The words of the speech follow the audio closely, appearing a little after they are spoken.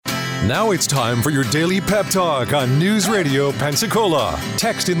Now it's time for your daily pep talk on News Radio Pensacola.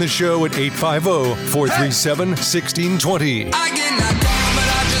 Text in the show at 850-437-1620. I get knocked down, but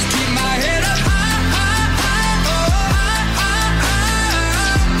I just keep my head up high,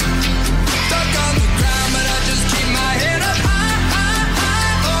 Stuck on the ground, but I just keep my head up high,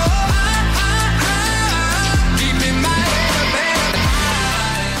 Keeping my head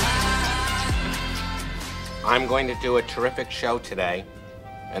up. I'm going to do a terrific show today,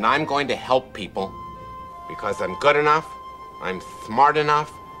 and I'm going to help people because I'm good enough, I'm smart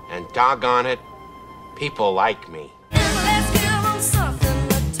enough, and doggone it, people like me. Let's give them something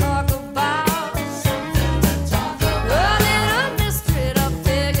to talk about. A little mystery to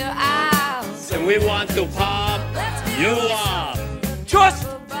figure out. And we want to pop you up. Just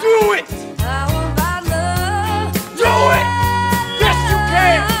do it! How about love? Do it! Yes, you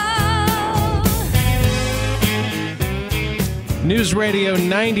can! News Radio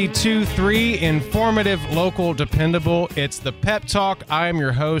 92.3, informative, local, dependable. It's the Pep Talk. I am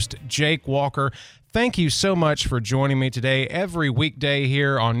your host, Jake Walker. Thank you so much for joining me today. Every weekday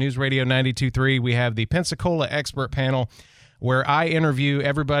here on News Radio 92.3, we have the Pensacola Expert Panel, where I interview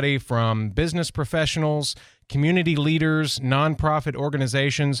everybody from business professionals, community leaders, nonprofit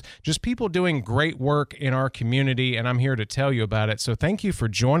organizations, just people doing great work in our community, and I'm here to tell you about it. So thank you for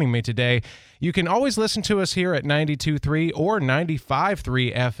joining me today. You can always listen to us here at 92.3 or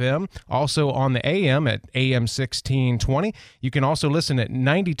 95.3 FM, also on the AM at AM 1620. You can also listen at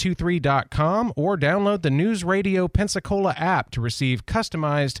 923.com or download the News Radio Pensacola app to receive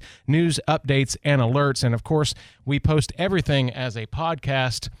customized news updates and alerts. And of course, we post everything as a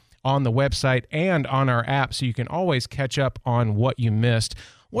podcast on the website and on our app, so you can always catch up on what you missed.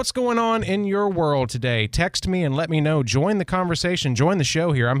 What's going on in your world today? Text me and let me know. Join the conversation. Join the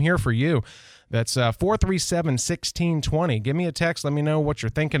show here. I'm here for you. That's 437-1620. Give me a text. Let me know what you're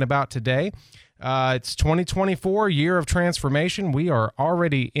thinking about today. It's 2024, year of transformation. We are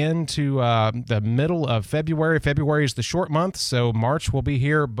already into the middle of February. February is the short month, so March will be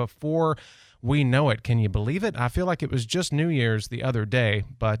here before we know it. Can you believe it? I feel like it was just New Year's the other day,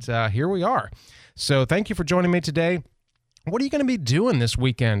 but here we are. So thank you for joining me today. What are you going to be doing this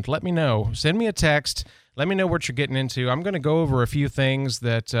weekend? Let me know. Send me a text. Let me know what you're getting into. I'm going to go over a few things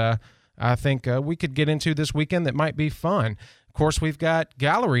that I think we could get into this weekend that might be fun. Of course, we've got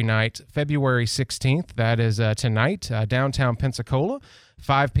Gallery Night, February 16th. That is tonight, downtown Pensacola.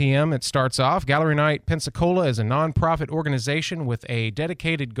 5 p.m. it starts off. Gallery Night Pensacola is a nonprofit organization with a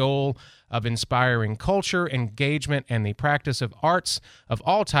dedicated goal of inspiring culture, engagement, and the practice of arts of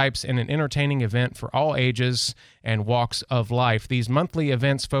all types in an entertaining event for all ages and walks of life. These monthly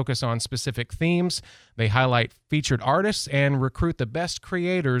events focus on specific themes. They highlight featured artists and recruit the best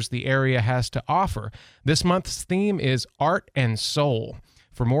creators the area has to offer. This month's theme is Art and Soul.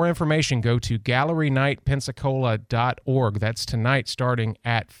 For more information, go to gallerynightpensacola.org. That's tonight starting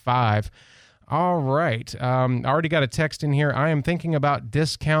at 5. All right. I already got a text in here. I am thinking about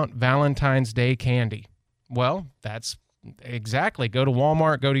discount Valentine's Day candy. Well, that's exactly. Go to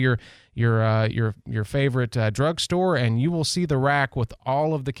Walmart, go to your favorite drugstore, and you will see the rack with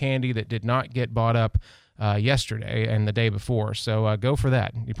all of the candy that did not get bought up yesterday and the day before. So go for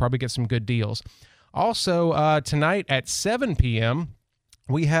that. You probably get some good deals. Also, tonight at 7 p.m.,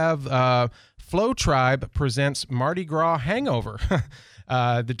 we have Flow Tribe presents Mardi Gras Hangover.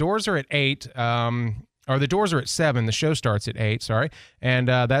 The doors are at 8, or the doors are at 7. The show starts at 8, sorry. And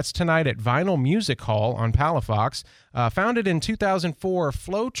that's tonight at Vinyl Music Hall on Palafox. Founded in 2004,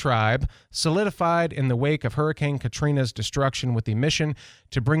 Flow Tribe solidified in the wake of Hurricane Katrina's destruction with the mission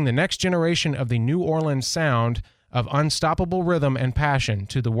to bring the next generation of the New Orleans sound of unstoppable rhythm and passion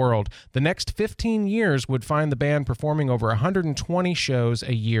to the world. The next 15 years would find the band performing over 120 shows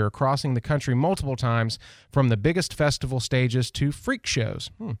a year, crossing the country multiple times from the biggest festival stages to freak shows.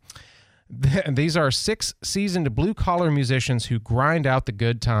 These are 6 seasoned blue-collar musicians who grind out the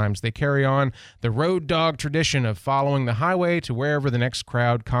good times. They carry on the road dog tradition of following the highway to wherever the next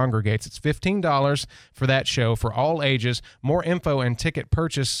crowd congregates. It's $15 for that show for all ages. More info and ticket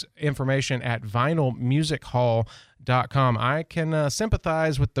purchase information at vinylmusichall.com. I can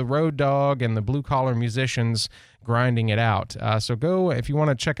sympathize with the road dog and the blue-collar musicians grinding it out. So go, if you want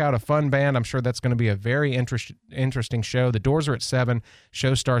to check out a fun band, I'm sure that's going to be a very interesting show. The doors are at 7.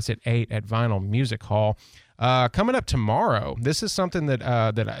 Show starts at 8 at Vinyl Music Hall. Coming up tomorrow, this is something that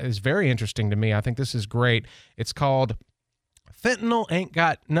is very interesting to me. I think this is great. It's called Fentanyl Ain't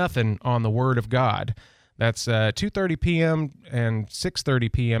Got Nothing on the Word of God. That's 2:30 p.m. and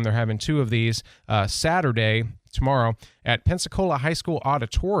 6:30 p.m. They're having 2 of these Saturday, tomorrow, at Pensacola High School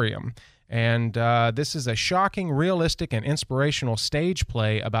Auditorium. And this is a shocking, realistic, and inspirational stage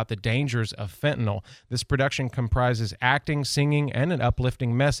play about the dangers of fentanyl. This production comprises acting, singing, and an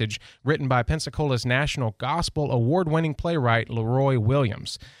uplifting message written by Pensacola's National Gospel Award-winning playwright Leroy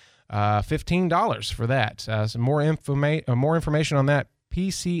Williams. $15 for that. Some more information on that,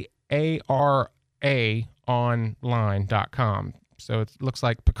 PCARAonline.com. So it looks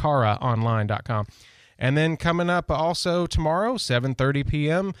like PCARAonline.com. And then coming up also tomorrow, 7:30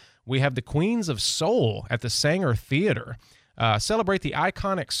 p.m., we have the Queens of Soul at the Sanger Theater. Celebrate the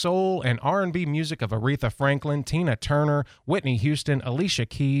iconic soul and R&B music of Aretha Franklin, Tina Turner, Whitney Houston, Alicia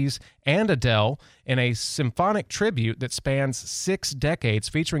Keys, and Adele in a symphonic tribute that spans 6 decades,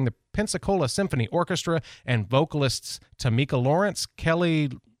 featuring the Pensacola Symphony Orchestra and vocalists Tamika Lawrence, Kelly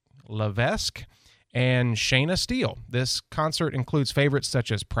Levesque, and Shayna Steele. This concert includes favorites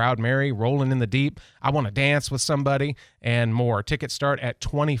such as Proud Mary, Rollin' in the Deep, I Want to Dance with Somebody, and more. Tickets start at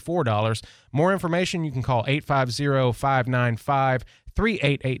 $24. More information, you can call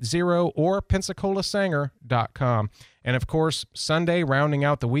 850-595-3880 or PensacolaSanger.com. And of course, Sunday, rounding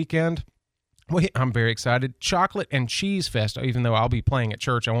out the weekend, I'm very excited. Chocolate and Cheese Fest, even though I'll be playing at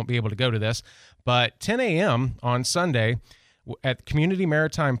church, I won't be able to go to this. But 10 a.m. on Sunday, at Community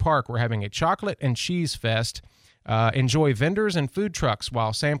Maritime Park, we're having a chocolate and cheese fest. Enjoy vendors and food trucks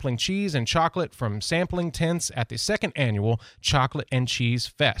while sampling cheese and chocolate from sampling tents at the 2nd annual Chocolate and Cheese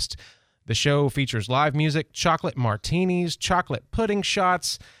Fest. The show features live music, chocolate martinis, chocolate pudding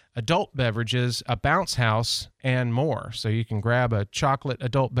shots, adult beverages, a bounce house, and more. So you can grab a chocolate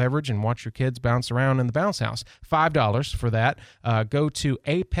adult beverage and watch your kids bounce around in the bounce house. $5 for that. Go to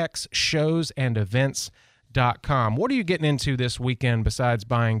apexshowsandevents.com. What are you getting into this weekend besides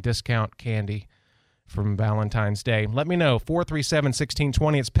buying discount candy from Valentine's Day? Let me know.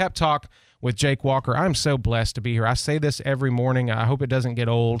 437-1620. It's Pep Talk with Jake Walker. I'm so blessed to be here. I say this every morning. I hope it doesn't get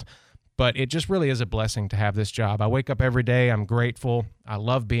old, but it just really is a blessing to have this job. I wake up every day. I'm grateful. I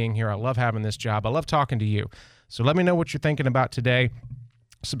love being here. I love having this job. I love talking to you. So let me know what you're thinking about today.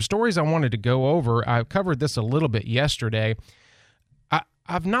 Some stories I wanted to go over. I covered this a little bit yesterday.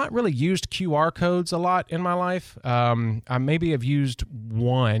 I've not really used QR codes a lot in my life. I maybe have used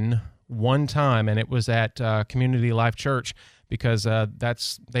one time, and it was at Community Life Church, because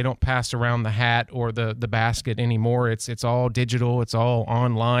they don't pass around the hat or the basket anymore. It's all digital. It's all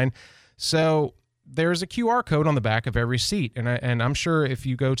online. So there's a QR code on the back of every seat, and I'm sure if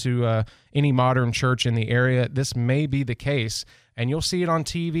you go to any modern church in the area, this may be the case. And you'll see it on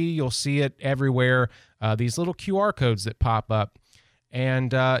TV. You'll see it everywhere. These little QR codes that pop up.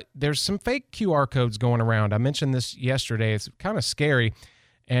 And there's some fake QR codes going around. I mentioned this yesterday. It's kind of scary,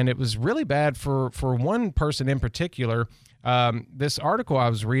 and it was really bad for one person in particular. This article I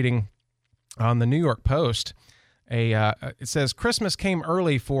was reading on the New York Post, it says, Christmas came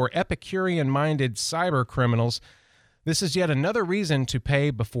early for Epicurean-minded cyber criminals. This is yet another reason to pay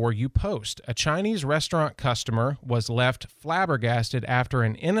before you post. A Chinese restaurant customer was left flabbergasted after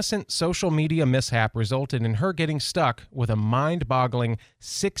an innocent social media mishap resulted in her getting stuck with a mind-boggling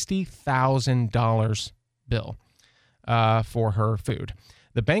 $60,000 bill for her food.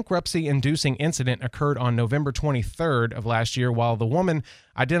 The bankruptcy-inducing incident occurred on November 23rd of last year, while the woman,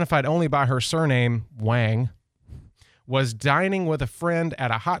 identified only by her surname, Wang, was dining with a friend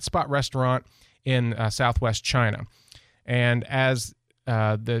at a hotspot restaurant in southwest China. And as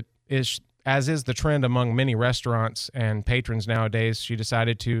is the trend among many restaurants and patrons nowadays, she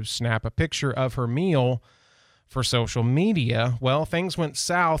decided to snap a picture of her meal for social media. Well, things went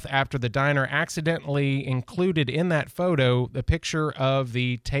south after the diner accidentally included in that photo the picture of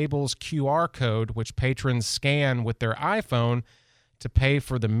the table's QR code, which patrons scan with their iPhone to pay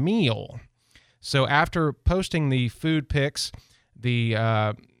for the meal. So after posting the food pics,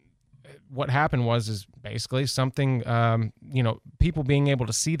 what happened is basically something, people being able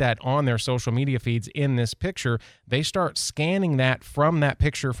to see that on their social media feeds in this picture, they start scanning that from that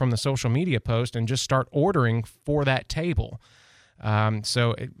picture from the social media post and just start ordering for that table.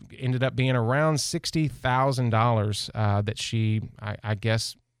 So it ended up being around $60,000 that she, I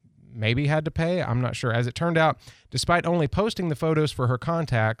guess, maybe had to pay. I'm not sure. As it turned out, despite only posting the photos for her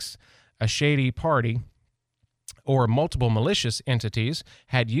contacts, a shady party or multiple malicious entities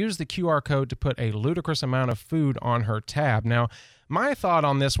had used the QR code to put a ludicrous amount of food on her tab. Now, my thought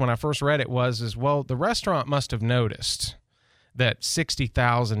on this when I first read it was, the restaurant must have noticed that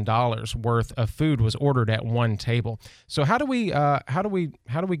 $60,000 worth of food was ordered at one table. So how do we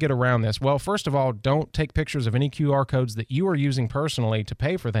get around this? Well, first of all, don't take pictures of any QR codes that you are using personally to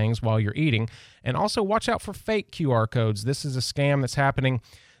pay for things while you're eating, and also watch out for fake QR codes. This is a scam that's happening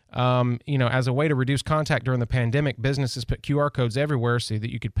As a way to reduce contact during the pandemic, businesses put QR codes everywhere so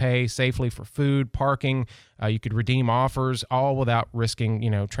that you could pay safely for food, parking. You could redeem offers, all without risking,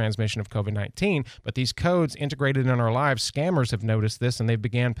 transmission of COVID-19. But these codes integrated in our lives, scammers have noticed this, and they've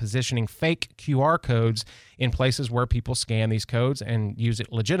began positioning fake QR codes in places where people scan these codes and use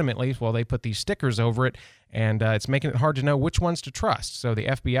it legitimately. Well, they put these stickers over it, and it's making it hard to know which ones to trust. So the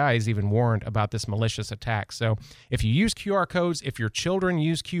FBI is even warned about this malicious attack. So if you use QR codes, if your children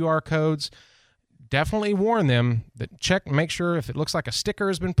use QR codes, definitely warn them that make sure if it looks like a sticker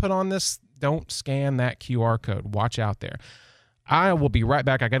has been put on this, don't scan that QR code. Watch out there. I will be right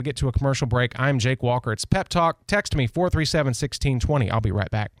back. I got to get to a commercial break. I'm Jake Walker. It's Pep Talk. Text me 437-1620. I'll be right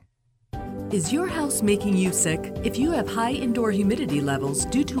back. Is your house making you sick? If you have high indoor humidity levels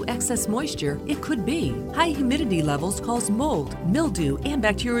due to excess moisture, it could be. High humidity levels cause mold, mildew, and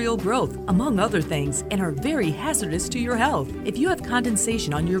bacterial growth, among other things, and are very hazardous to your health. If you have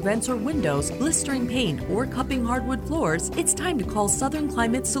condensation on your vents or windows, blistering paint, or cupping hardwood floors, it's time to call Southern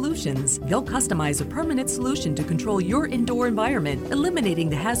Climate Solutions. They'll customize a permanent solution to control your indoor environment, eliminating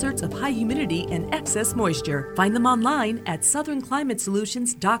the hazards of high humidity and excess moisture. Find them online at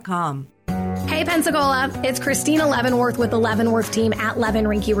southernclimatesolutions.com. Hey Pensacola, it's Christina Leavenworth with the Leavenworth team at Levin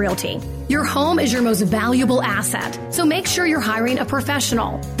Rinke Realty. Your home is your most valuable asset, so make sure you're hiring a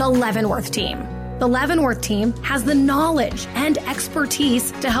professional, the Leavenworth team. The Leavenworth team has the knowledge and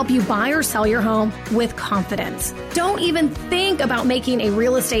expertise to help you buy or sell your home with confidence. Don't even think about making a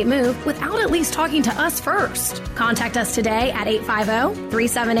real estate move without at least talking to us first. Contact us today at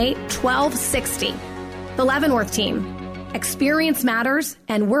 850-378-1260. The Leavenworth team. Experience matters,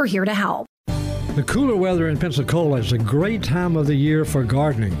 and we're here to help. The cooler weather in Pensacola is a great time of the year for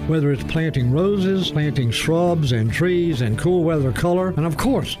gardening, whether it's planting roses, planting shrubs and trees and cool weather color, and of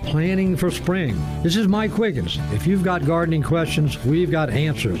course, planning for spring. This is Mike Wiggins. If you've got gardening questions, we've got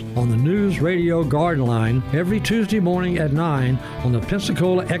answers on the News Radio Garden Line every Tuesday morning at 9 on the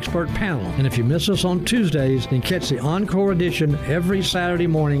Pensacola Expert Panel. And if you miss us on Tuesdays, then catch the encore edition every Saturday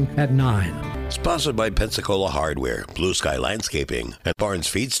morning at 9. Sponsored by Pensacola Hardware, Blue Sky Landscaping, and Barnes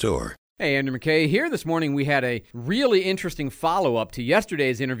Feed Store. Hey, Andrew McKay here. This morning we had a really interesting follow-up to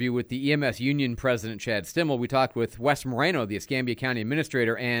yesterday's interview with the EMS Union President, Chad Stimmel. We talked with Wes Moreno, the Escambia County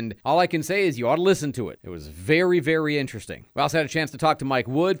Administrator, and all I can say is you ought to listen to it. It was very, very interesting. We also had a chance to talk to Mike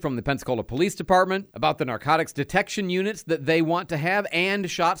Wood from the Pensacola Police Department about the narcotics detection units that they want to have and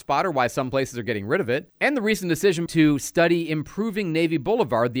ShotSpotter, why some places are getting rid of it, and the recent decision to study improving Navy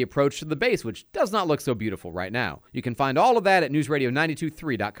Boulevard, the approach to the base, which does not look so beautiful right now. You can find all of that at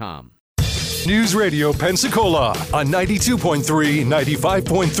newsradio923.com. News Radio Pensacola on 92.3,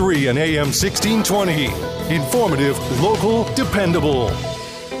 95.3, and AM 1620. Informative, local, dependable.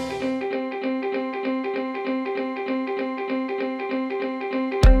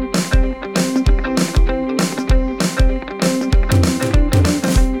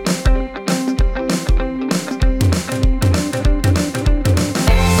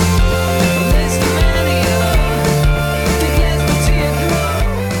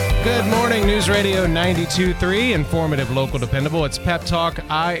 Radio 92.3, informative, local, dependable. It's Pep Talk.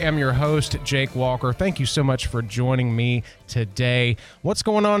 I am your host, Jake Walker. Thank you so much for joining me today. What's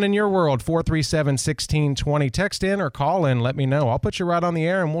going on in your world? 437-1620. Text in or call in. Let me know. I'll put you right on the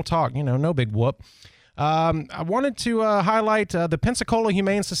air and we'll talk. No big whoop. I wanted to highlight the Pensacola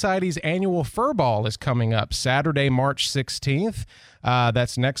Humane Society's annual Fur Ball is coming up Saturday, March 16th.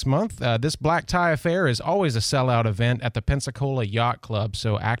 That's next month. This black tie affair is always a sellout event at the Pensacola Yacht Club,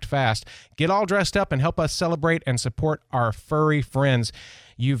 so act fast. Get all dressed up and help us celebrate and support our furry friends.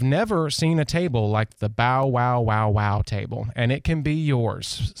 You've never seen a table like the Bow Wow Wow Wow table, and it can be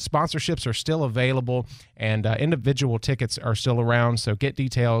yours. Sponsorships are still available, and individual tickets are still around, so get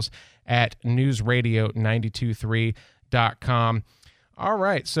details at newsradio923.com. All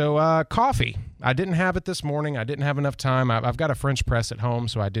right, so coffee. I didn't have it this morning. I didn't have enough time. I've got a French press at home,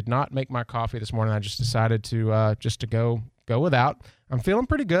 so I did not make my coffee this morning. I just decided to go without. I'm feeling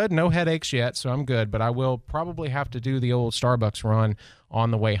pretty good. No headaches yet, so I'm good. But I will probably have to do the old Starbucks run on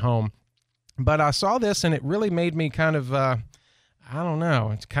the way home. But I saw this, and it really made me kind of, I don't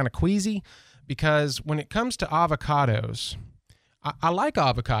know, it's kind of queasy. Because when it comes to avocados, I like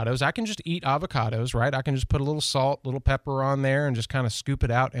avocados. I can just eat avocados, right? I can just put a little salt, little pepper on there and just kind of scoop it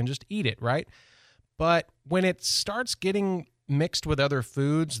out and just eat it, right? But when it starts getting mixed with other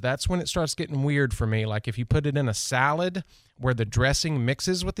foods, that's when it starts getting weird for me. Like if you put it in a salad where the dressing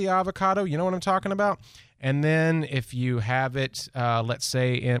mixes with the avocado, you know what I'm talking about? And then if you have it, let's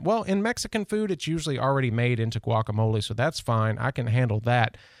say, in Mexican food, it's usually already made into guacamole, so that's fine. I can handle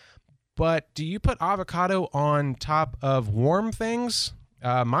that. But do you put avocado on top of warm things?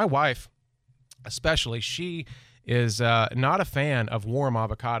 My wife, especially, she is not a fan of warm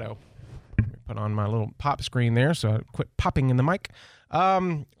avocado. Put on my little pop screen there, so I quit popping in the mic.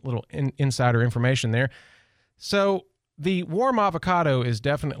 Little insider information there. So the warm avocado is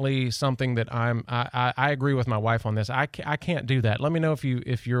definitely something that I agree with my wife on this. I can't do that. Let me know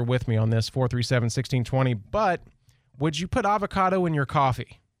if you're with me on this, 437-1620. But would you put avocado in your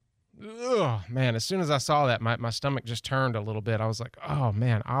coffee? Ugh, man, as soon as I saw that, my stomach just turned a little bit. I was like, oh,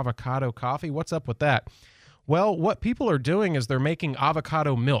 man, avocado coffee? What's up with that? Well, what people are doing is they're making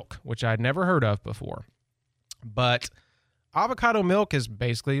avocado milk, which I'd never heard of before. But avocado milk is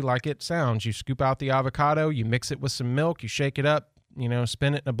basically like it sounds. You scoop out the avocado, you mix it with some milk, you shake it up,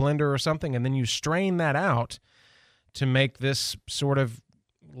 spin it in a blender or something, and then you strain that out to make this sort of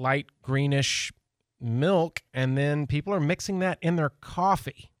light greenish milk, and then people are mixing that in their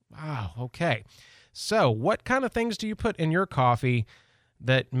coffee. Wow, okay. So what kind of things do you put in your coffee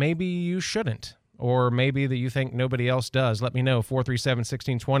that maybe you shouldn't? Or maybe that you think nobody else does? Let me know,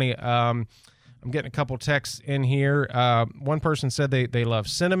 437-1620. I'm getting a couple texts in here. One person said they love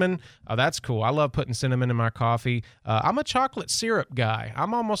cinnamon. Oh, that's cool. I love putting cinnamon in my coffee. I'm a chocolate syrup guy.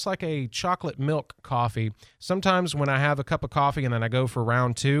 I'm almost like a chocolate milk coffee. Sometimes when I have a cup of coffee and then I go for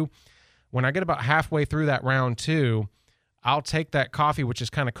round two, when I get about halfway through that round two, I'll take that coffee, which is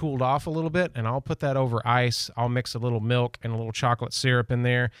kind of cooled off a little bit, and I'll put that over ice. I'll mix a little milk and a little chocolate syrup in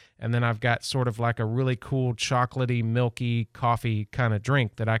there, and then I've got sort of like a really cool chocolatey, milky coffee kind of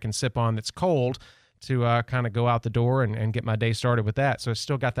drink that I can sip on that's cold to kind of go out the door and get my day started with that. So it's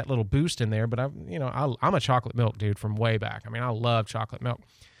still got that little boost in there, but I'm a chocolate milk dude from way back. I mean, I love chocolate milk.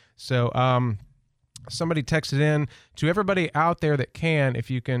 So somebody texted in, to everybody out there that can,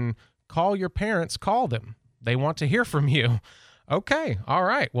 if you can call your parents, call them. They want to hear from you. Okay. All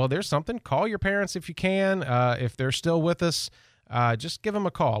right. Well, there's something. Call your parents if you can. If they're still with us, just give them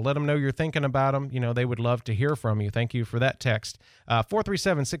a call. Let them know you're thinking about them. They would love to hear from you. Thank you for that text.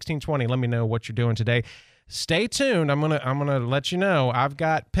 437-1620. Let me know what you're doing today. Stay tuned. I'm gonna let you know. I've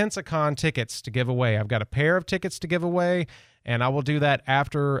got Pensacon tickets to give away. I've got a pair of tickets to give away, and I will do that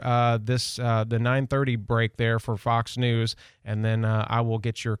after the 9:30 break there for Fox News, and then I will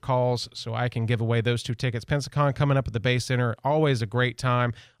get your calls so I can give away those two tickets. Pensacon coming up at the Bay Center, always a great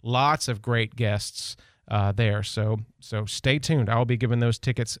time. Lots of great guests there, so stay tuned. I'll be giving those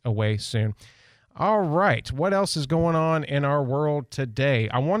tickets away soon. All right, what else is going on in our world today?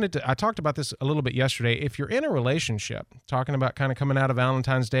 I talked about this a little bit yesterday. If you're in a relationship, talking about kind of coming out of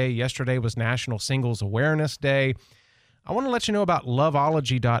Valentine's Day, yesterday was National Singles Awareness Day. I want to let you know about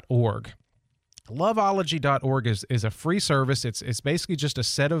loveology.org. Loveology.org is a free service. It's basically just a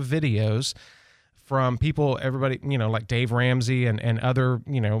set of videos from people, everybody, like Dave Ramsey and other,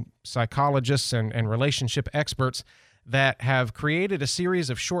 psychologists and relationship experts that have created a series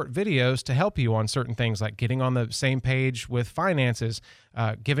of short videos to help you on certain things like getting on the same page with finances,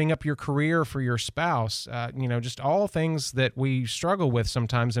 giving up your career for your spouse, just all things that we struggle with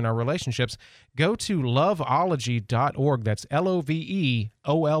sometimes in our relationships. Go to loveology.org. That's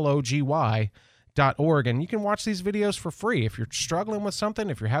LOVEOLOGY.org. And you can watch these videos for free. If you're struggling with something,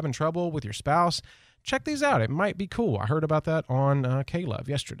 if you're having trouble with your spouse, check these out. It might be cool. I heard about that on K-Love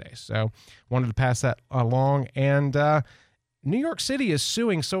yesterday, so wanted to pass that along. And New York City is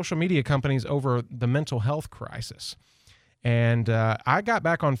suing social media companies over the mental health crisis. And I got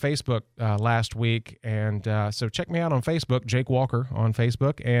back on Facebook last week, and so check me out on Facebook, Jake Walker on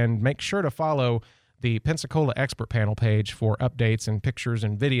Facebook, and make sure to follow the Pensacola Expert Panel page for updates and pictures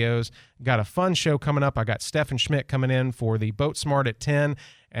and videos. Got a fun show coming up. I got Stephen Schmidt coming in for the Boat Smart at 10,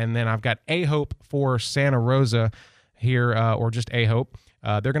 and then I've got A-Hope for Santa Rosa here, or just A-Hope.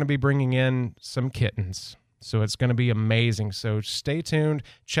 They're going to be bringing in some kittens, so it's going to be amazing. So stay tuned.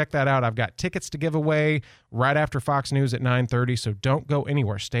 Check that out. I've got tickets to give away right after Fox News at 9:30, so don't go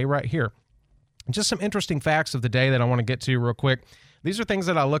anywhere. Stay right here. Just some interesting facts of the day that I want to get to real quick. These are things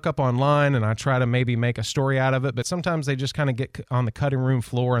that I look up online and I try to maybe make a story out of it, but sometimes they just kind of get on the cutting room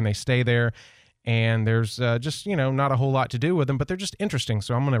floor and they stay there, and there's just, not a whole lot to do with them, but they're just interesting,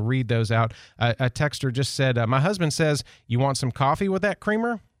 so I'm going to read those out. A texter just said, my husband says, "You want some coffee with that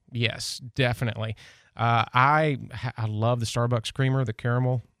creamer?" Yes, definitely. I love the Starbucks creamer, the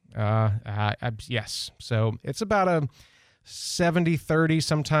caramel. Yes, so it's about a 70-30,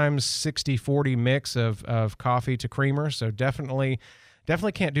 sometimes 60-40 mix of coffee to creamer. So definitely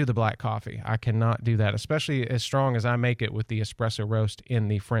can't do the black coffee. I cannot do that, especially as strong as I make it with the espresso roast in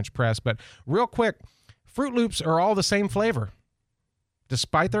the French press. But real quick, Fruit Loops are all the same flavor.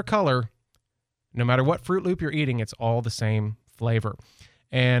 Despite their color, no matter what Fruit Loop you're eating, it's all the same flavor.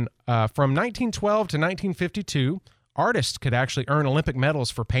 And from 1912 to 1952, Artists could actually earn Olympic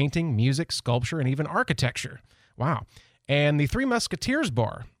medals for painting, music, sculpture, and even architecture. Wow. And the Three Musketeers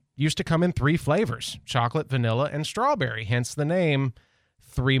bar used to come in 3 flavors, chocolate, vanilla, and strawberry, hence the name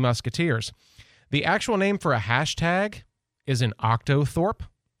Three Musketeers. The actual name for a hashtag is an octothorpe.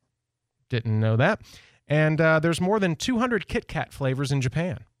 Didn't know that. And there's more than 200 Kit Kat flavors in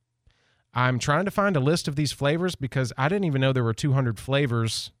Japan. I'm trying to find a list of these flavors because I didn't even know there were 200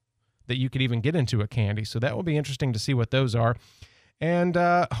 flavors that you could even get into a candy. So that will be interesting to see what those are. And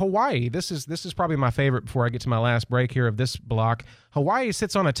Hawaii, this is probably my favorite before I get to my last break here of this block. Hawaii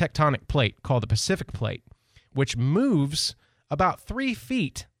sits on a tectonic plate called the Pacific Plate, which moves about 3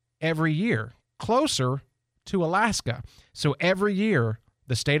 feet every year, closer to Alaska. So every year,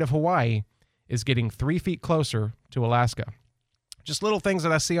 the state of Hawaii is getting 3 feet closer to Alaska. Just little things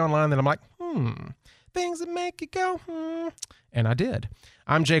that I see online that I'm like, things that make you go, And I did.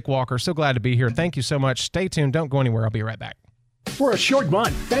 I'm Jake Walker. So glad to be here. Thank you so much. Stay tuned. Don't go anywhere. I'll be right back. For a short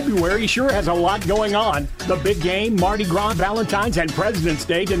month, February sure has a lot going on. The big game, Mardi Gras, Valentine's, and President's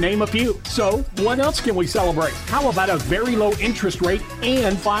Day, to name a few. So, what else can we celebrate? How about a very low interest rate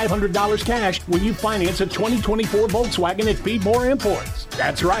and $500 cash when you finance a 2024 Volkswagen at Piedmore Imports?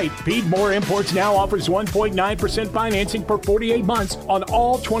 That's right. Piedmore Imports now offers 1.9% financing for 48 months on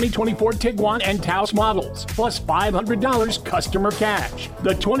all 2024 Tiguan and Taos models, plus $500 customer cash.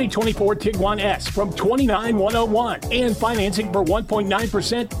 The 2024 Tiguan S from $29,101 and financing for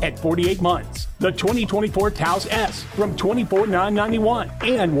 1.9% at 48 months. The 2024 Taos S from $24,991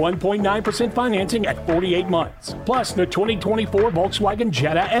 and 1.9% financing at 48 months. Plus the 2024 Volkswagen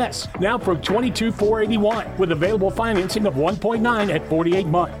Jetta S now from $22,481 with available financing of 1.9 at 48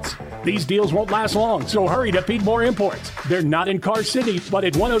 months. These deals won't last long, so hurry to Piedmore Imports. They're not in Car City, but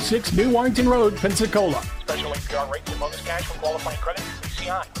at 106 New Warrington Road, Pensacola. Special APR rate and bonus cash for qualifying credit through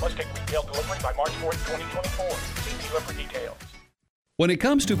PCI. Must take retail delivery by March 4th, 2024. See dealer for details. When it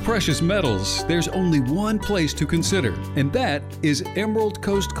comes to precious metals, there's only one place to consider, and that is Emerald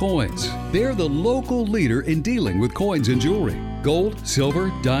Coast Coins. They're the local leader in dealing with coins and jewelry. Gold,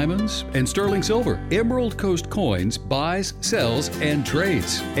 silver, diamonds, and sterling silver. Emerald Coast Coins buys, sells, and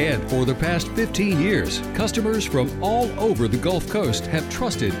trades. And for the past 15 years, customers from all over the Gulf Coast have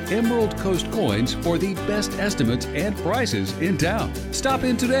trusted Emerald Coast Coins for the best estimates and prices in town. Stop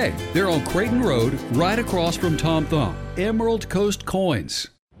in today. They're on Creighton Road, right across from Tom Thumb. Emerald Coast Coins.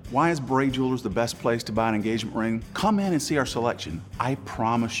 Why is Bray Jewelers the best place to buy an engagement ring? Come in and see our selection. I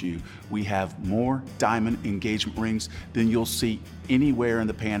promise you, we have more diamond engagement rings than you'll see anywhere in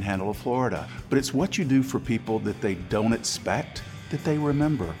the panhandle of Florida. But it's what you do for people that they don't expect that they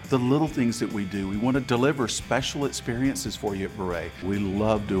remember. The little things that we do. We want to deliver special experiences for you at Beret. We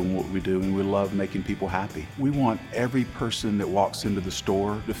love doing what we do, and we love making people happy. We want every person that walks into the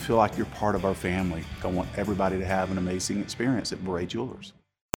store to feel like you're part of our family. I want everybody to have an amazing experience at Beret Jewelers.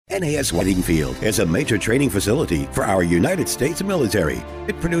 NAS Whiting Field is a major training facility for our United States military.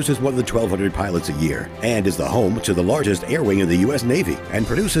 It produces more than 1,200 pilots a year and is the home to the largest air wing in the U.S. Navy and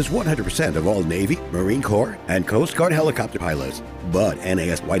produces 100% of all Navy, Marine Corps, and Coast Guard helicopter pilots. But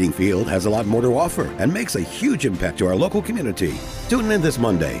NAS Whiting Field has a lot more to offer and makes a huge impact to our local community. Tune in this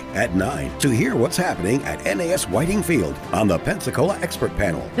Monday at 9 to hear what's happening at NAS Whiting Field on the Pensacola Expert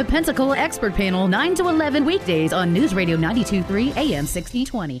Panel. The Pensacola Expert Panel, 9 to 11 weekdays on News Radio 92.3 AM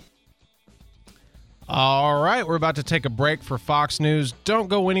 1620. All right, we're about to take a break for Fox News. Don't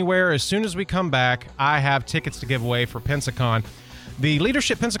go anywhere. As soon as we come back, I have tickets to give away for Pensacon. The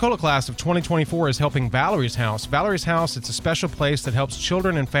Leadership Pensacola class of 2024 is helping Valerie's House. Valerie's House, it's a special place that helps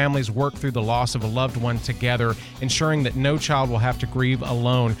children and families work through the loss of a loved one together, ensuring that no child will have to grieve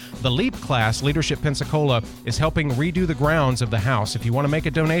alone. The LEAP class, Leadership Pensacola, is helping redo the grounds of the house. If you want to make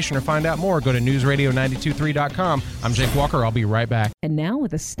a donation or find out more, go to newsradio923.com. I'm Jake Walker. I'll be right back. And now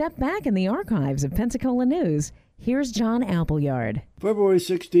with a step back in the archives of Pensacola news, here's John Appleyard. February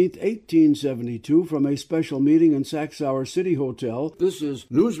 16th, 1872, from a special meeting in Saxauer City Hotel, this is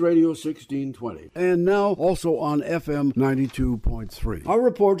News Radio 1620. And now also on FM 92.3. Our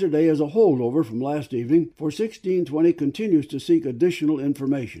report today is a holdover from last evening, for 1620 continues to seek additional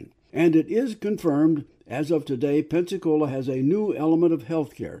information. And it is confirmed, as of today, Pensacola has a new element of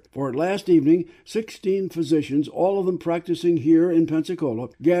health care. For last evening, 16 physicians, all of them practicing here in Pensacola,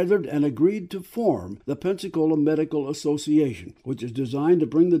 gathered and agreed to form the Pensacola Medical Association, which is designed to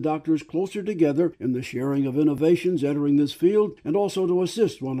bring the doctors closer together in the sharing of innovations entering this field and also to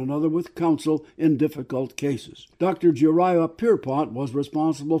assist one another with counsel in difficult cases. Dr. Jeriah Pierpont was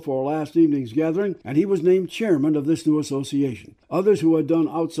responsible for last evening's gathering, and he was named chairman of this new association. Others who had done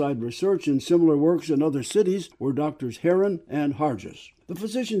outside research in similar works in other other cities were Doctors Heron and Hargis. The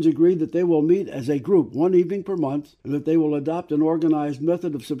physicians agreed that they will meet as a group one evening per month and that they will adopt an organized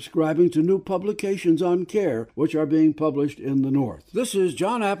method of subscribing to new publications on care, which are being published in the North. This is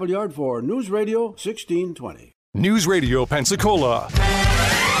John Appleyard for News Radio 1620. News Radio Pensacola.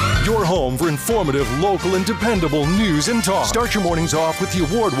 Your home for informative, local, and dependable news and talk. Start your mornings off with the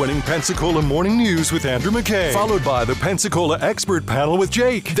award-winning Pensacola Morning News with Andrew McKay, followed by the Pensacola Expert Panel with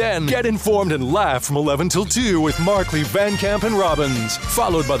Jake. Then get informed and laugh from 11 till 2 with Markley, Van Camp, and Robbins,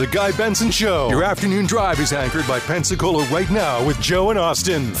 followed by the Guy Benson Show. Your afternoon drive is anchored by Pensacola Right Now with Joe and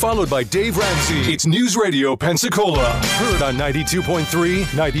Austin, followed by Dave Ramsey. It's News Radio Pensacola, heard on 92.3,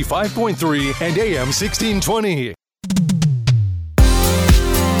 95.3, and AM 1620.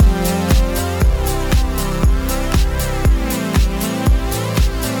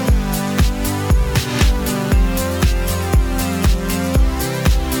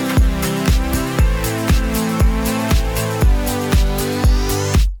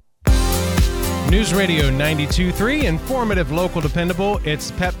 News Radio 92.3, informative, local, dependable.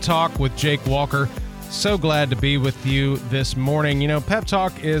 It's Pep Talk with Jake Walker. So glad to be with you this morning. You know, Pep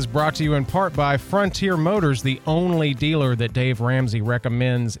Talk is brought to you in part by Frontier Motors, the only dealer that Dave Ramsey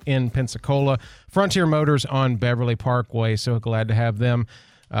recommends in Pensacola. Frontier Motors on Beverly Parkway. So glad to have them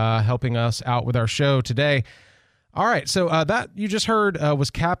helping us out with our show today. All right, so that you just heard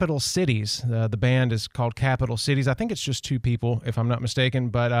was Capital Cities. The band is called Capital Cities. I think it's just two people, if I'm not mistaken,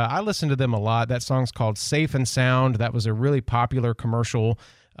 but I listen to them a lot. That song's called Safe and Sound. That was a really popular commercial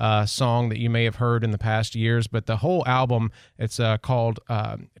song that you may have heard in the past years, but the whole album, it's called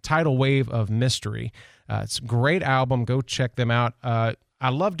Tidal Wave of Mystery. It's a great album. Go check them out. I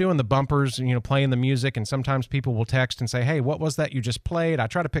love doing the bumpers, you know, playing the music, and sometimes people will text and say, hey, what was that you just played? I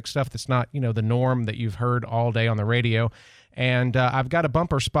try to pick stuff that's not, you know, the norm that you've heard all day on the radio. And I've got a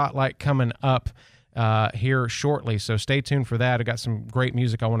bumper spotlight coming up here shortly, so stay tuned for that. I got some great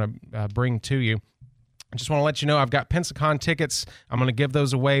music I want to bring to you. I just want to let you know I've got Pensacon tickets. I'm going to give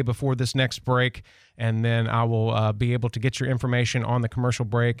those away before this next break, and then I will be able to get your information on the commercial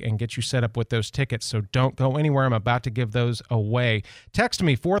break and get you set up with those tickets. So don't go anywhere. I'm about to give those away. Text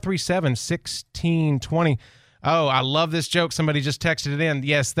me, 437-1620. Oh, I love this joke. Somebody just texted it in.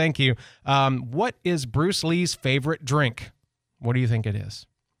 Yes, thank you. What is Bruce Lee's favorite drink? What do you think it is?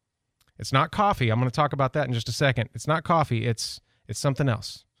 It's not coffee. I'm going to talk about that in just a second. It's not coffee. It's something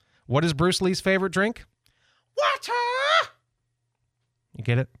else. What is Bruce Lee's favorite drink? Water! You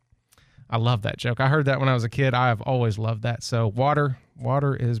get it? I love that joke. I heard that when I was a kid. I have always loved that. So water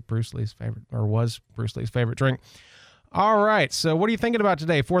is Bruce Lee's favorite, or was Bruce Lee's favorite drink. All right. So what are you thinking about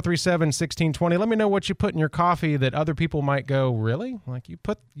today? 437-1620. Let me know what you put in your coffee that other people might go, really? Like you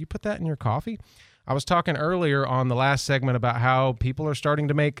put that in your coffee? I was talking earlier on the last segment about how people are starting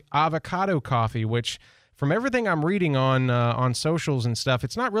to make avocado coffee, which from everything I'm reading on socials and stuff,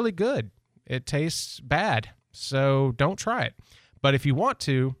 it's not really good. It tastes bad. So don't try it. But if you want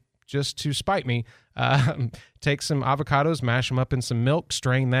to, just to spite me, take some avocados, mash them up in some milk,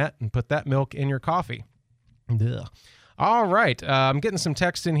 strain that, and put that milk in your coffee. Ugh. All right. I'm getting some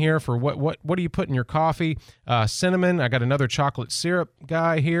text in here for what do you put in your coffee? Cinnamon. I got another chocolate syrup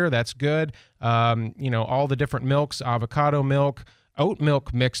guy here. That's good. You know, all the different milks, avocado milk, oat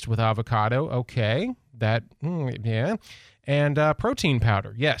milk mixed with avocado. Okay. Yeah. And protein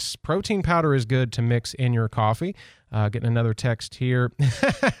powder. Yes, protein powder is good to mix in your coffee. Getting another text here.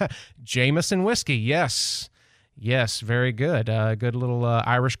 Jameson whiskey. Yes, very good. Good little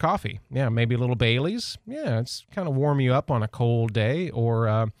Irish coffee. Yeah, maybe a little Bailey's. Yeah, it's kind of warm you up on a cold day or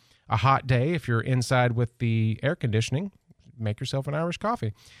a hot day. If you're inside with the air conditioning, make yourself an Irish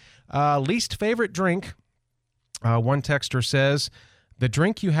coffee. Least favorite drink. One texter says, the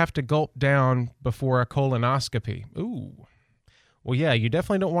drink you have to gulp down before a colonoscopy. Ooh. Well, yeah, you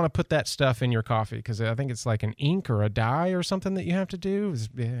definitely don't want to put that stuff in your coffee because I think it's like an ink or a dye or something that you have to do.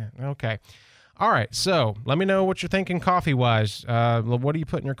 Yeah, okay. All right, so let me know what you're thinking coffee-wise. What do you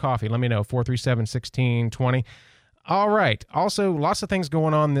put in your coffee? Let me know, 437-1620. All right, also lots of things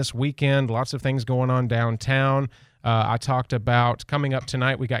going on this weekend, lots of things going on downtown. I talked about coming up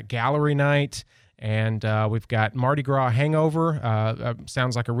tonight, we got gallery night. And we've got Mardi Gras Hangover.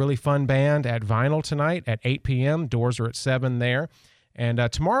 Sounds like a really fun band at Vinyl tonight at 8 p.m. Doors are at 7 there. And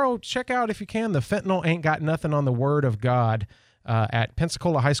tomorrow, check out, if you can, the Fentanyl Ain't Got Nothing on the Word of God at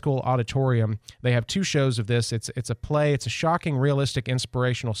Pensacola High School Auditorium. They have 2 shows of this. It's a play. It's a shocking, realistic,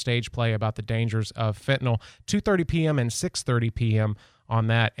 inspirational stage play about the dangers of fentanyl. 2:30 p.m. and 6:30 p.m. on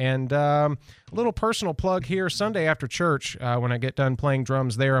that. And a little personal plug here, Sunday after church, when I get done playing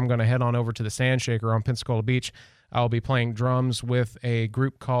drums there, I'm going to head on over to the Sand Shaker on Pensacola Beach. I'll be playing drums with a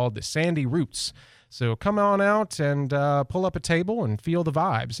group called the Sandy Roots. So come on out and pull up a table and feel the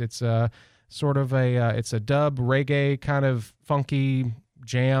vibes. It's sort of it's a dub reggae kind of funky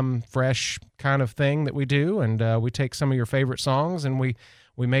jam fresh kind of thing that we do, and we take some of your favorite songs and we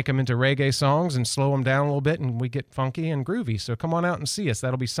make them into reggae songs and slow them down a little bit, and we get funky and groovy. So come on out and see us.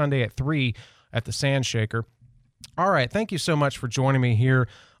 That'll be Sunday at 3 at the Sand Shaker. All right, thank you so much for joining me here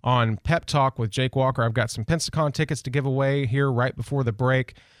on Pep Talk with Jake Walker. I've got some Pensacon tickets to give away here right before the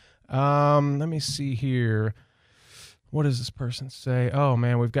break. Let me see here. What does this person say? Oh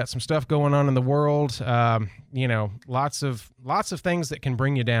man, we've got some stuff going on in the world. Lots of things that can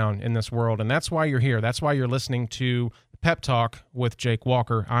bring you down in this world, and that's why you're here. That's why you're listening to Pep Talk with Jake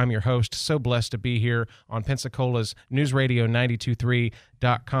Walker. I'm your host. So blessed to be here on Pensacola's News Radio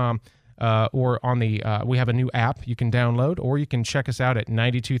 923.com, or on the we have a new app you can download, or you can check us out at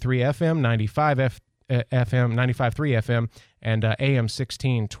 92.3 FM, 95 FM, 95.3 FM, and AM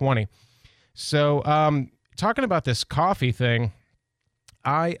 1620. So, talking about this coffee thing,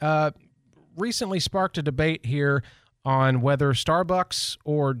 I recently sparked a debate here on whether Starbucks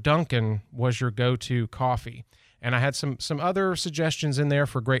or Dunkin' was your go-to coffee. And I had some other suggestions in there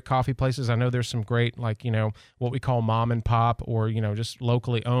for great coffee places. I know there's some great, like, what we call mom and pop, or, just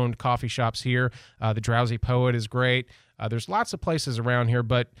locally owned coffee shops here. The Drowsy Poet is great. There's lots of places around here,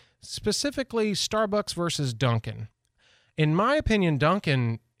 but specifically Starbucks versus Dunkin'. In my opinion,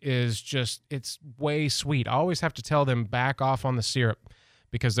 Dunkin' is just, it's way sweet. I always have to tell them back off on the syrup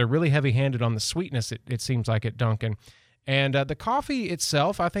because they're really heavy-handed on the sweetness, it seems like, at Dunkin'. And the coffee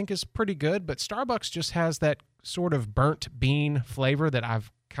itself, I think, is pretty good, but Starbucks just has that sort of burnt bean flavor that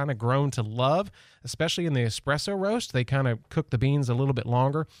I've kind of grown to love, especially in the espresso roast. They kind of cook the beans a little bit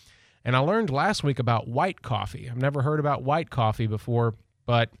longer. And I learned last week about white coffee. I've never heard about white coffee before,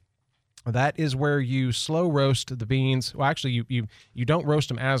 but that is where you slow roast the beans. Well, actually, you don't roast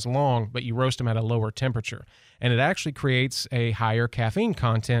them as long, but you roast them at a lower temperature. And it actually creates a higher caffeine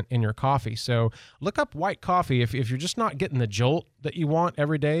content in your coffee. So look up white coffee. If you're just not getting the jolt that you want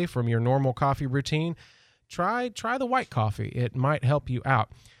every day from your normal coffee routine, try the white coffee. It might help you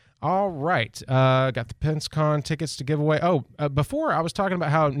out. All right. Got the Pensacon tickets to give away. Before I was talking about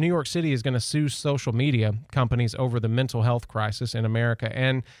how New York City is going to sue social media companies over the mental health crisis in America.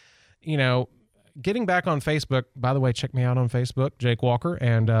 And getting back on Facebook, by the way, check me out on Facebook, Jake Walker,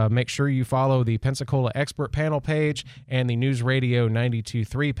 and make sure you follow the Pensacola Expert Panel page and the News Radio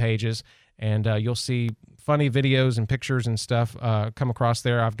 92.3 pages, and you'll see funny videos and pictures and stuff come across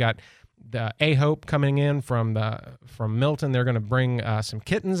there. I've got the A-Hope coming in from Milton. They're going to bring some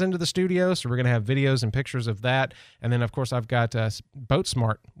kittens into the studio, so we're going to have videos and pictures of that. And then, of course, I've got Boat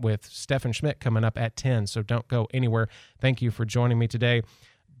Smart with Stefan Schmidt coming up at 10, so don't go anywhere. Thank you for joining me today.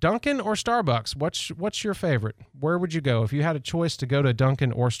 Dunkin' or Starbucks? What's your favorite? Where would you go? If you had a choice to go to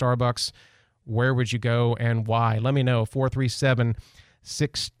Dunkin' or Starbucks, where would you go and why? Let me know.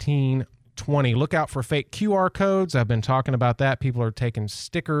 437-1620. Look out for fake QR codes. I've been talking about that. People are taking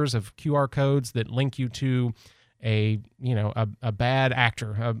stickers of QR codes that link you to a bad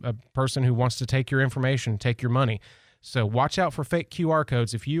actor, a person who wants to take your information, take your money. So watch out for fake QR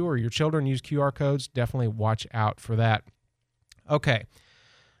codes. If you or your children use QR codes, definitely watch out for that. Okay.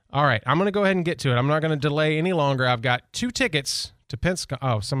 All right, I'm going to go ahead and get to it. I'm not going to delay any longer. I've got 2 tickets to Pensacon.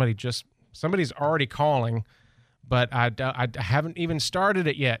 Oh, somebody's already calling, but I haven't even started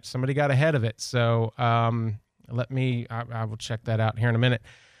it yet. Somebody got ahead of it. So I will check that out here in a minute.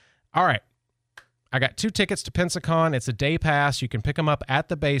 All right, I got 2 tickets to Pensacon. It's a day pass. You can pick them up at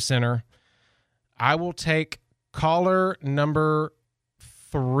the Bay Center. I will take caller number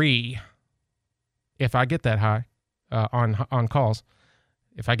 3 if I get that high on calls.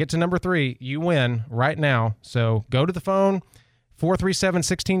 If I get to number 3, you win right now. So go to the phone,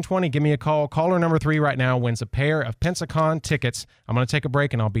 437-1620. Give me a call. Caller number 3 right now wins a pair of Pensacon tickets. I'm going to take a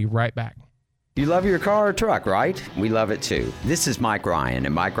break, and I'll be right back. You love your car or truck, right? We love it too. This is Mike Ryan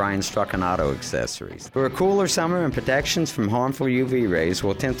at Mike Ryan's Truck and Auto Accessories. For a cooler summer and protections from harmful UV rays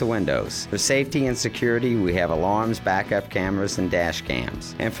will tint the windows. For safety and security, we have alarms, backup cameras, and dash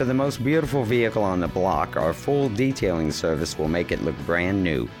cams. And for the most beautiful vehicle on the block, our full detailing service will make it look brand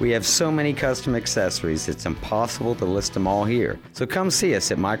new. We have so many custom accessories, it's impossible to list them all here. So come see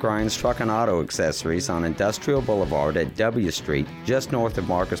us at Mike Ryan's Truck and Auto Accessories on Industrial Boulevard at W Street, just north of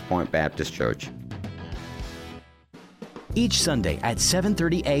Marcus Point Baptist Church. Each Sunday at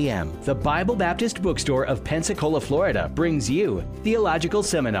 7:30 a.m., the Bible Baptist Bookstore of Pensacola, Florida brings you Theological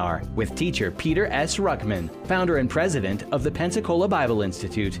Seminar with teacher Peter S. Ruckman, founder and president of the Pensacola Bible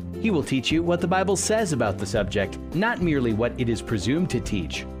Institute. He will teach you what the Bible says about the subject, not merely what it is presumed to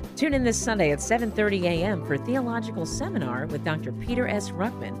teach. Tune in this Sunday at 7:30 a.m. for Theological Seminar with Dr. Peter S.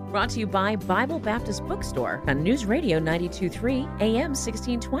 Ruckman, brought to you by Bible Baptist Bookstore on News Radio 92.3 AM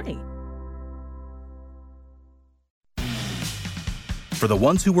 1620. For the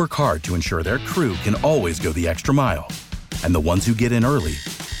ones who work hard to ensure their crew can always go the extra mile, and the ones who get in early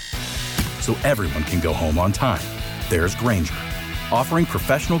so everyone can go home on time, there's Grainger, offering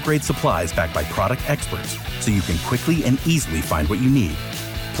professional-grade supplies backed by product experts so you can quickly and easily find what you need.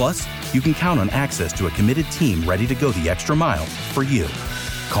 Plus, you can count on access to a committed team ready to go the extra mile for you.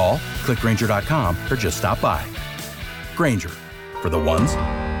 Call, click Grainger.com, or just stop by. Grainger, for the ones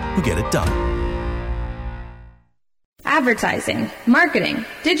who get it done. Advertising, marketing,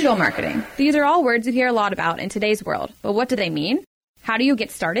 digital marketing. These are all words you hear a lot about in today's world. But what do they mean? How do you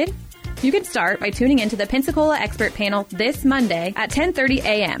get started? You can start by tuning into the Pensacola Expert Panel this Monday at 10:30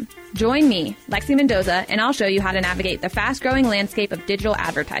 a.m. Join me, Lexi Mendoza, and I'll show you how to navigate the fast-growing landscape of digital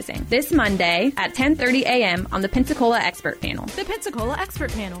advertising. This Monday at 10:30 a.m. on the Pensacola Expert Panel. The Pensacola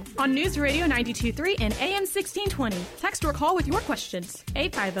Expert Panel on News Radio 92.3 and AM 1620. Text or call with your questions.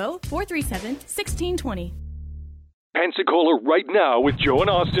 850-437-1620. Pensacola right now with Joe and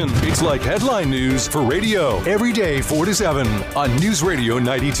Austin. It's like headline news for radio. Every day 4 to 7 on News Radio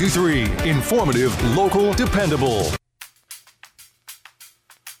 92.3. Informative, local, dependable.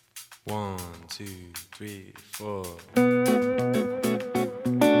 1, 2, 3, 4.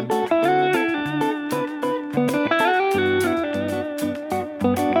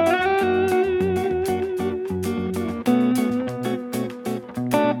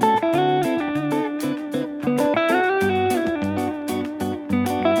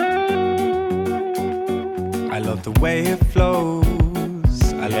 The way it flows,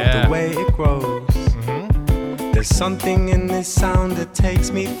 I love the way it grows. There's something in this sound that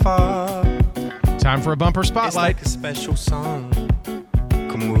takes me far. Time for a bumper spotlight. It's like a special song,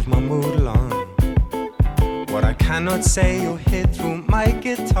 can move my mood along. What I cannot say, you'll hear through my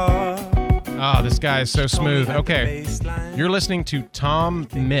guitar. Oh, this guy is so smooth. Okay, you're listening to Tom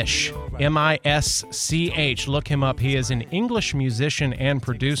Misch, M-I-S-C-H. Look him up. He is an English musician and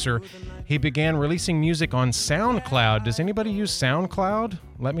producer. He began releasing music on SoundCloud. Does anybody use SoundCloud?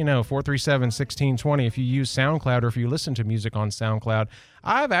 Let me know, 437-1620, if you use SoundCloud or if you listen to music on SoundCloud.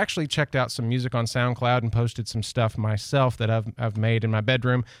 I've actually checked out some music on SoundCloud and posted some stuff myself that I've made in my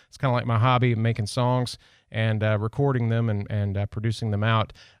bedroom. It's kind of like my hobby, making songs and recording them and producing them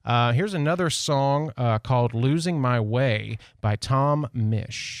out. Here's another song called Losing My Way by Tom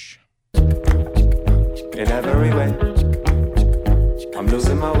Misch. In every way, I'm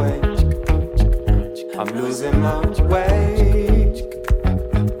losing my way. I'm losing my way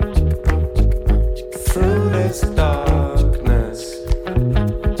through this darkness.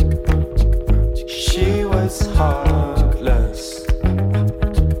 She was heartless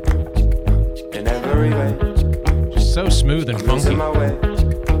in every way. Just so smooth and funky. Losing my way.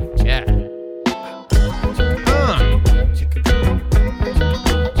 Yeah.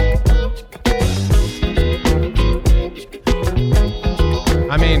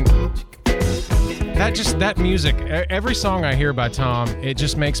 I mean, that music, every song I hear by Tom, it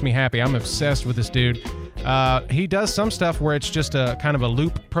just makes me happy. I'm obsessed with this dude. He does some stuff where it's just a kind of a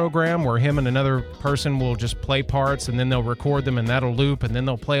loop program where him and another person will just play parts and then they'll record them and that'll loop and then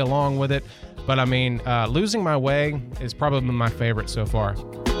they'll play along with it. But I mean, Losing My Way is probably my favorite so far.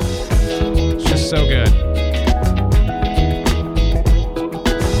 It's just so good.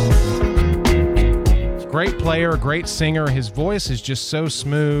 Great player, great singer. His voice is just so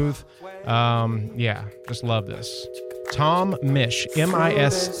smooth. Yeah, just love this. Tom Misch,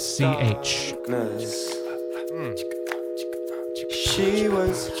 M-I-S-C-H. She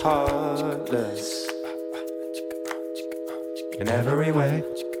was heartless in every way.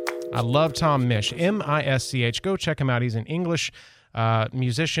 I love Tom Misch, M-I-S-C-H. Go check him out. He's an English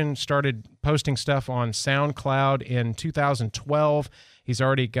musician, started posting stuff on SoundCloud in 2012. He's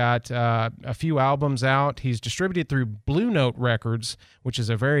already got a few albums out. He's distributed through Blue Note Records, which is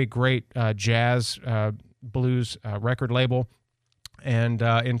a very great jazz blues record label. And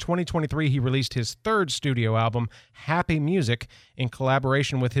in 2023, he released his third studio album, Happy Music, in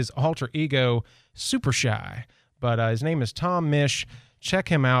collaboration with his alter ego, Super Shy. But his name is Tom Misch. Check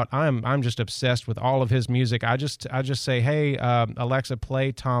him out. I'm just obsessed with all of his music. I just say, hey, Alexa,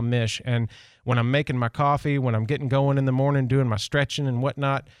 play Tom Misch. And when I'm making my coffee, when I'm getting going in the morning, doing my stretching and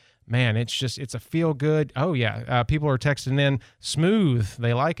whatnot, man, it's a feel good. Oh yeah, people are texting in smooth.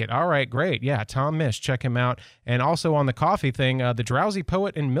 They like it. All right, great. Yeah, Tom Misch, check him out. And also on the coffee thing, the Drowsy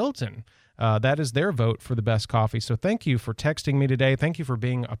Poet in Milton. That is their vote for the best coffee. So thank you for texting me today. Thank you for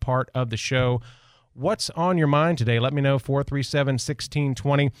being a part of the show. what's on your mind today? Let me know,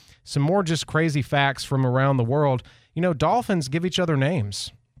 437-1620. Some more just crazy facts from around the world. You know, dolphins give each other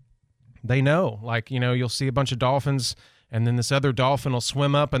names. They know. Like, you know, you'll see a bunch of dolphins, and then this other dolphin will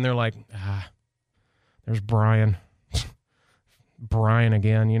swim up, and they're like, there's Brian. Brian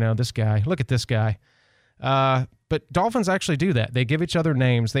again, you know, this guy. Look at this guy. But dolphins actually do that. They give each other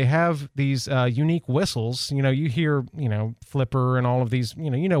names. They have these unique whistles. You know, you hear, you know, flipper and all of these,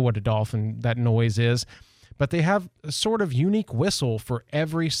 you know what a dolphin, that noise is. But they have a sort of unique whistle for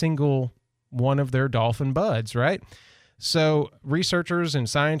every single one of their dolphin buds, right? So researchers and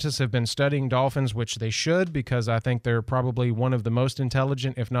scientists have been studying dolphins, which they should, because I think they're probably one of the most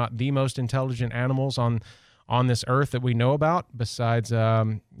intelligent, if not the most intelligent animals on this earth that we know about, besides,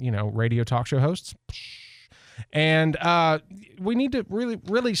 radio talk show hosts. And we need to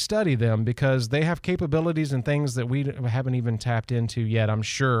really study them, because they have capabilities and things that we haven't even tapped into yet, I'm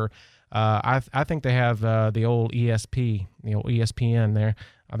sure. I think they have the old ESPN there.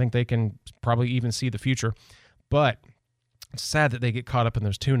 I think they can probably even see the future. But it's sad that they get caught up in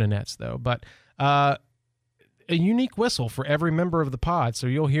those tuna nets, though. But a unique whistle for every member of the pod. So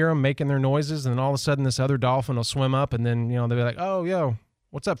you'll hear them making their noises, and then all of a sudden this other dolphin will swim up, and then, you know, they'll be like, "Oh, yo,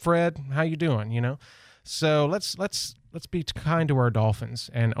 what's up, Fred? How you doing?" You know. So let's be kind to our dolphins,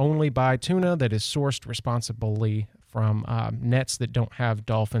 and only buy tuna that is sourced responsibly from nets that don't have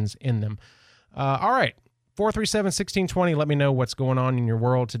dolphins in them. All right. 437-1620, let me know what's going on in your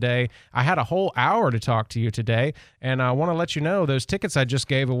world today. I had a whole hour to talk to you today, and I want to let you know those tickets I just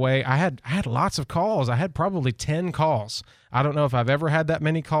gave away, I had lots of calls. I had probably 10 calls. I don't know if I've ever had that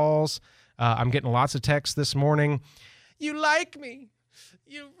many calls. I'm getting lots of texts this morning. You like me.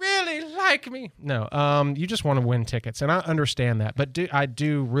 You really like me. No, you just want to win tickets, and I understand that. But I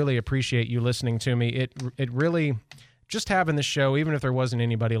do really appreciate you listening to me. It really... Just having this show, even if there wasn't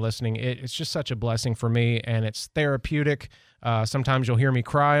anybody listening, it's just such a blessing for me, and it's therapeutic. Sometimes you'll hear me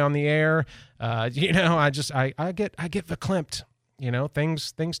cry on the air. I get verklempt. You know,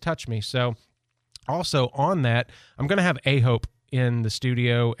 things touch me. So, also on that, I'm going to have A-Hope in the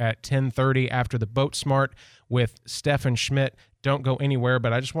studio at 10:30 after the Boat Smart with Stefan Schmidt. Don't go anywhere,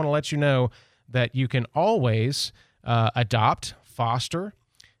 but I just want to let you know that you can always adopt, foster.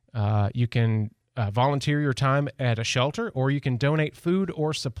 You can volunteer your time at a shelter, or you can donate food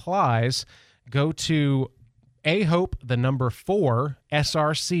or supplies. Go to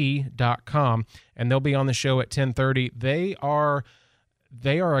ahope4src.com, and they'll be on the show at 10:30. They are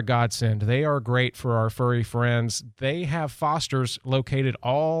a godsend. They are great for our furry friends. They have fosters located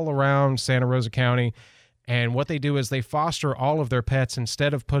all around Santa Rosa County, and what they do is they foster all of their pets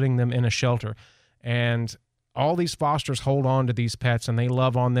instead of putting them in a shelter. And all these fosters hold on to these pets, and they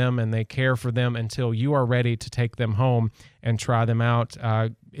love on them, and they care for them until you are ready to take them home and try them out.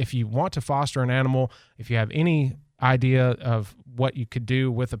 If you want to foster an animal, if you have any idea of what you could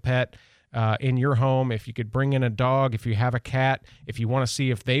do with a pet in your home, if you could bring in a dog, if you have a cat, if you want to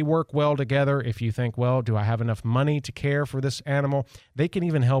see if they work well together, if you think, well, do I have enough money to care for this animal? They can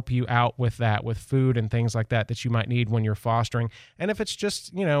even help you out with that, with food and things like that you might need when you're fostering. And if it's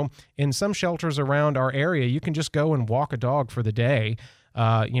just, you know, in some shelters around our area, you can just go and walk a dog for the day.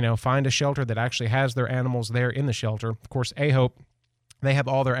 Find a shelter that actually has their animals there in the shelter. Of course, A-Hope, they have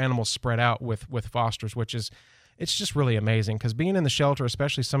all their animals spread out with fosters, which is, it's just really amazing, because being in the shelter,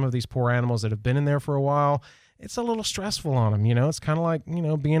 especially some of these poor animals that have been in there for a while, it's a little stressful on them. You know, it's kind of like, you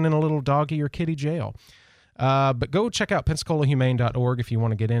know, being in a little doggy or kitty jail. But go check out PensacolaHumane.org if you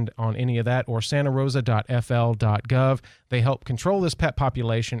want to get in on any of that, or santarosa.fl.gov. They help control this pet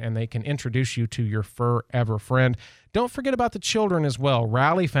population, and they can introduce you to your forever friend. Don't forget about the children as well.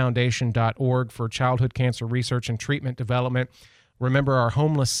 RallyFoundation.org for childhood cancer research and treatment development. Remember our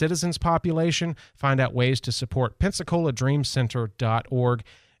homeless citizens population. Find out ways to support PensacolaDreamCenter.org,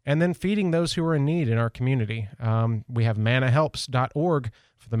 and then feeding those who are in need in our community. We have ManaHelps.org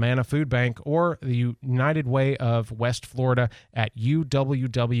for the Mana Food Bank, or the United Way of West Florida at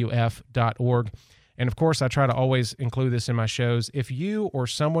UWWF.org. And of course, I try to always include this in my shows. If you or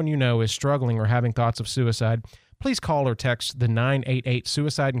someone you know is struggling or having thoughts of suicide, please call or text the 988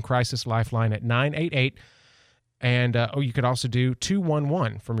 Suicide and Crisis Lifeline at 988. And you could also do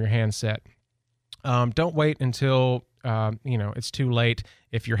 211 from your handset. Don't wait until it's too late.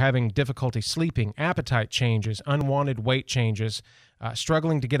 If you're having difficulty sleeping, appetite changes, unwanted weight changes,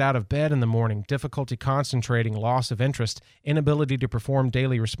 struggling to get out of bed in the morning, difficulty concentrating, loss of interest, inability to perform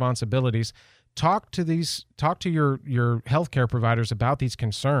daily responsibilities, talk to your healthcare providers about these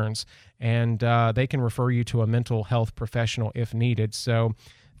concerns, and they can refer you to a mental health professional if needed. So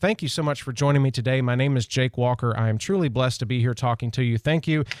thank you so much for joining me today. My name is Jake Walker. I am truly blessed to be here talking to you. Thank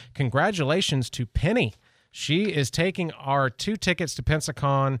you. Congratulations to Penny. She is taking our 2 tickets to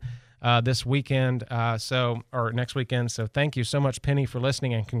Pensacon this weekend, or next weekend. So thank you so much, Penny, for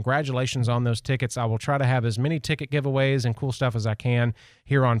listening, and congratulations on those tickets. I will try to have as many ticket giveaways and cool stuff as I can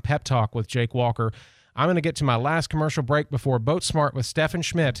here on Pep Talk with Jake Walker. I'm going to get to my last commercial break before Boat Smart with Stephen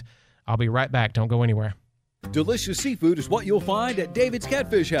Schmidt. I'll be right back. Don't go anywhere. Delicious seafood is what you'll find at David's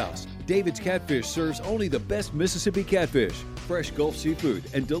Catfish House. David's Catfish serves only the best Mississippi catfish, fresh Gulf seafood,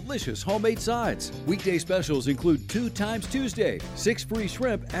 and delicious homemade sides. Weekday specials include 2 times Tuesday, 6 free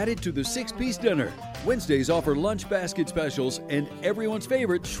shrimp added to the 6-piece dinner. Wednesdays offer lunch basket specials and everyone's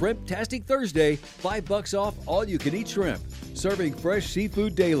favorite Shrimp-tastic Thursday, $5 off all-you-can-eat shrimp. Serving fresh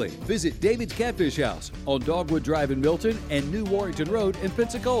seafood daily. Visit David's Catfish House on Dogwood Drive in Milton and New Warrington Road in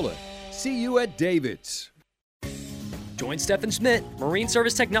Pensacola. See you at David's. Join Stephen Schmidt, Marine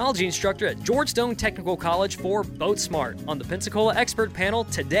Service Technology Instructor at Georgetown Technical College for Boat Smart on the Pensacola Expert Panel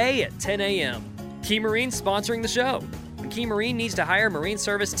today at 10 a.m. Key Marine sponsoring the show. When Key Marine needs to hire Marine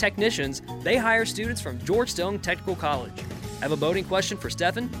Service technicians, they hire students from Georgetown Technical College. Have a boating question for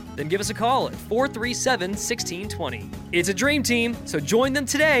Stephen? Then give us a call at 437-1620. It's a dream team, so join them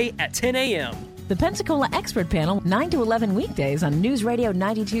today at 10 a.m. The Pensacola Expert Panel, 9 to 11 weekdays on News Radio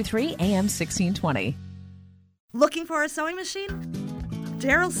 92.3 AM 1620. Looking for a sewing machine?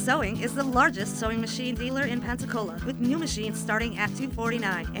 Daryl's Sewing is the largest sewing machine dealer in Pensacola, with new machines starting at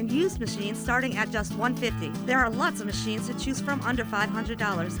 $249 and used machines starting at just $150. There are lots of machines to choose from under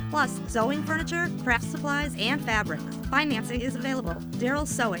 $500, plus sewing furniture, craft supplies, and fabrics. Financing is available.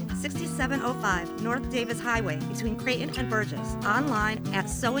 Daryl's Sewing, 6705 North Davis Highway, between Creighton and Burgess. Online at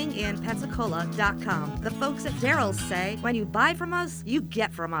sewinginpensacola.com. The folks at Daryl's say, when you buy from us, you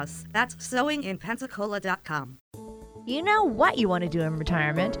get from us. That's sewinginpensacola.com. You know what you want to do in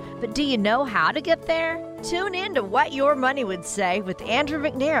retirement, but do you know how to get there? Tune in to What Your Money Would Say with Andrew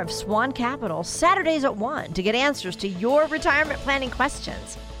McNair of Swan Capital, Saturdays at 1 to get answers to your retirement planning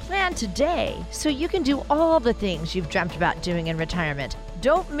questions. Plan today so you can do all the things you've dreamt about doing in retirement.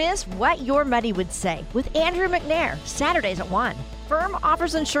 Don't miss What Your Money Would Say with Andrew McNair, Saturdays at 1. Firm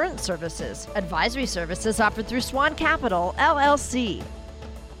offers insurance services. Advisory services offered through Swan Capital, LLC.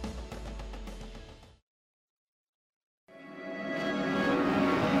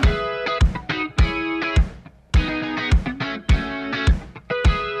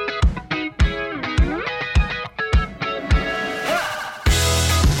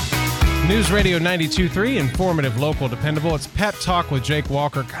 News Radio 92.3, informative, local, dependable. It's Pep Talk with Jake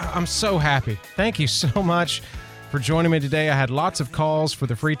Walker. God, I'm so happy. Thank you so much for joining me today. I had lots of calls for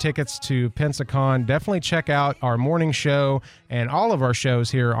the free tickets to Pensacon. Definitely check out our morning show and all of our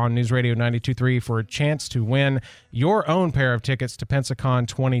shows here on News Radio 92.3 for a chance to win your own pair of tickets to Pensacon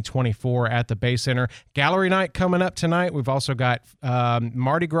 2024 at the Bay Center. Gallery night coming up tonight. We've also got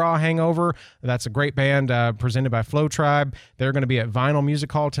Mardi Gras Hangover. That's a great band presented by Flow Tribe. They're going to be at Vinyl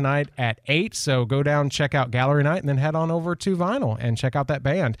Music Hall tonight at 8, so go down, check out Gallery night, and then head on over to Vinyl and check out that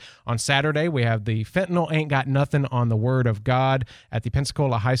band. On Saturday, we have the Fentanyl Ain't Got Nothing on the Word of God at the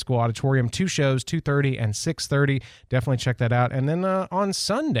Pensacola High School Auditorium. 2 shows, 2:30 and 6:30. Definitely check that out. And then on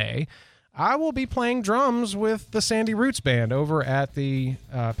Sunday, I will be playing drums with the Sandy Roots Band over at the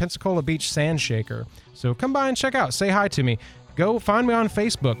Pensacola Beach Sandshaker. So come by and check out. Say hi to me. Go find me on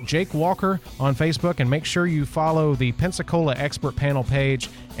Facebook, Jake Walker on Facebook, and make sure you follow the Pensacola Expert Panel page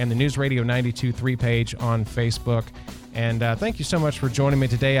and the News Radio 92.3 page on Facebook. And thank you so much for joining me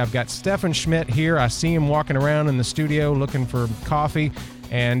today. I've got Stephen Schmidt here. I see him walking around in the studio looking for coffee,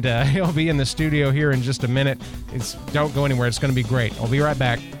 and he'll be in the studio here in just a minute. Don't go anywhere. It's going to be great. I'll be right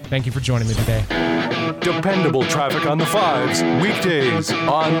back. Thank you for joining me today. Dependable traffic on the 5s, weekdays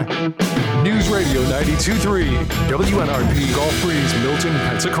on News Radio 92.3, WNRP Gulf Breeze, Milton,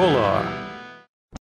 Pensacola.